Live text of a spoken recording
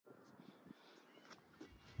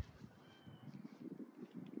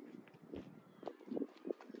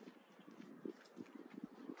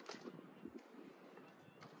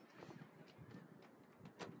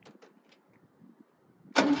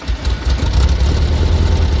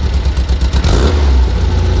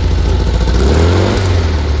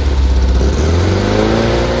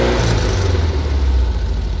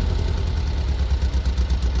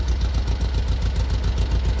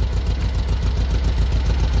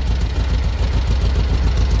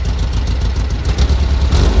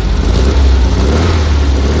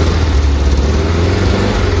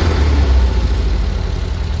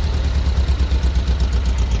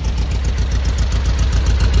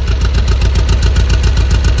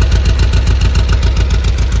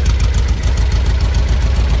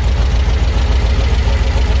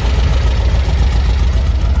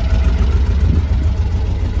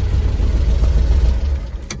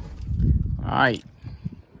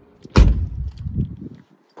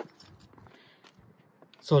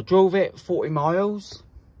So I drove it 40 miles.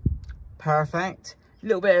 Perfect. A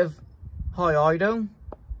little bit of high idle.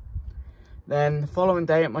 Then the following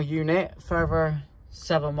day at my unit, further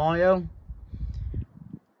 7 mile.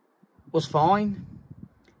 Was fine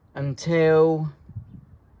until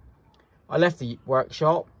I left the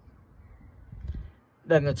workshop.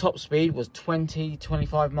 Then the top speed was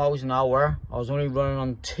 20-25 miles an hour. I was only running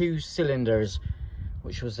on 2 cylinders,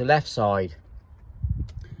 which was the left side.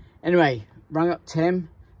 Anyway, rang up Tim.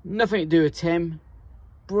 Nothing to do with Tim.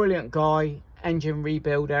 Brilliant guy, engine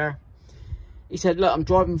rebuilder. He said, look, I'm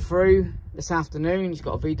driving through this afternoon. He's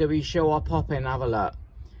got a VW show. I'll pop in and have a look.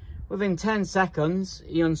 Within 10 seconds,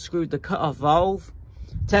 he unscrewed the cut-off valve,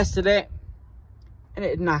 tested it, and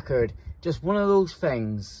it had knackered. Just one of those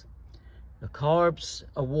things. The carbs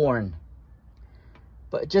are worn.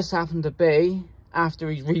 But it just happened to be, after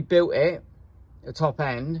he rebuilt it, the top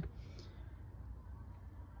end,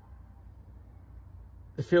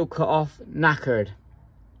 the fuel cut-off knackered.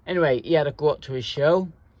 Anyway, he had to go up to his show.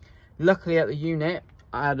 Luckily at the unit,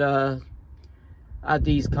 I had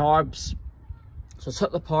these carbs. So I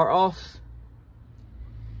took the part off.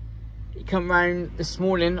 He come round this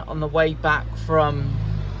morning on the way back from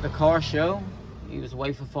the car show. He was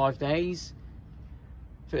away for 5 days.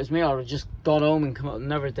 If it was me, I would have just gone home and come up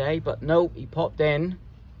another day. But no, he popped in,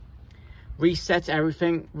 reset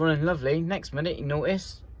everything, running lovely. Next minute, he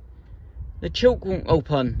noticed the choke won't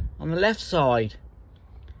open on the left side.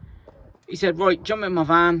 He said, right, jump in my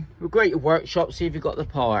van. We'll go to your workshop, see if you got the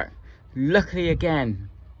part. Luckily again,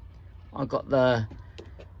 I got the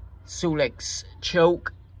Solex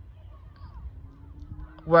choke.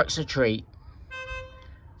 Works a treat.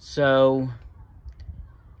 So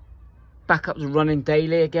back up to running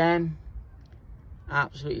daily again.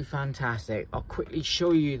 Absolutely fantastic. I'll quickly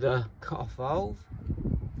show you the cut-off valve.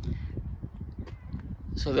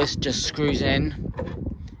 So this just screws in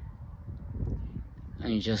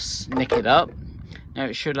and you just nick it up. Now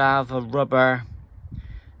it should have a rubber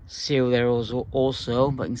seal there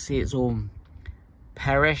also, but you can see it's all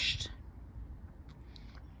perished.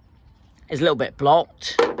 It's a little bit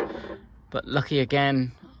blocked, but lucky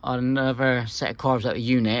again, on another set of carbs at the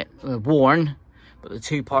unit were worn, but the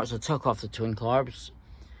 2 parts I took off the twin carbs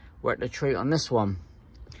worked a treat on this one.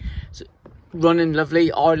 So running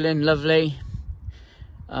lovely, idling lovely.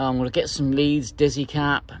 I'm gonna get some leads, dizzy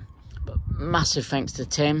cap, but massive thanks to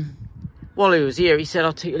Tim. While he was here, he said,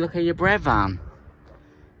 I'll take a look at your bread van.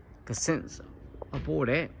 Because since I bought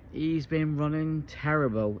it, he's been running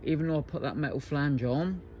terrible. Even though I put that metal flange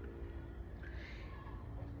on,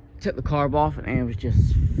 took the carb off and it was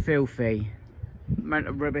just filthy. Amount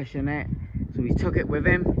of rubbish in it. So he took it with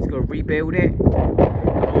him. He's got to rebuild it.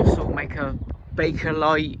 And also make a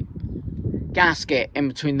Bakelite gasket in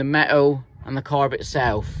between the metal and the carb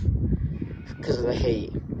itself because of the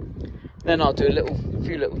heat. Then I'll do a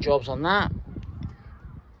few little jobs on that.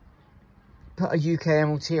 Put a UK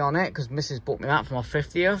MOT on it because Mrs. bought me that for my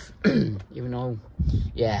 50th. Even though,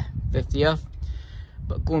 yeah, 50th.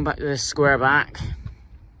 But going back to this Squareback,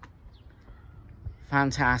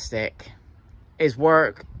 fantastic. His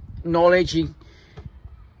work, knowledge, he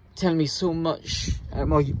telling me so much at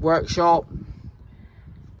my workshop.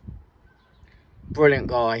 Brilliant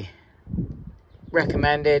guy.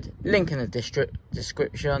 Recommended. Link in the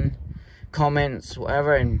description, comments,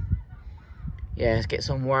 whatever. And yeah, let's get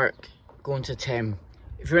some work going to Tim.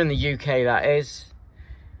 If you're in the UK, that is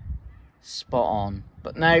spot on.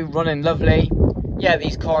 But now running lovely. Yeah,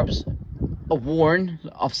 these carbs are worn.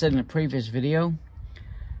 I've said in a previous video.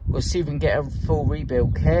 We'll see if we can get a full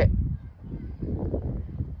rebuild kit.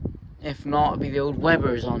 If not, it'll be the old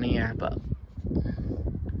Webbers on here, but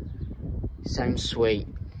sounds sweet.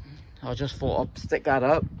 I just thought I'd stick that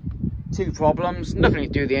up. 2 problems, nothing to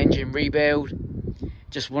do with the engine rebuild,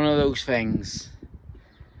 just one of those things.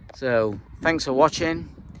 So thanks for watching.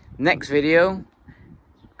 Next video,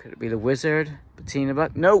 could it be the Wizard, Patina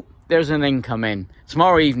Buck? Nope, there's an incoming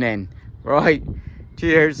tomorrow evening. Right,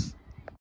 cheers.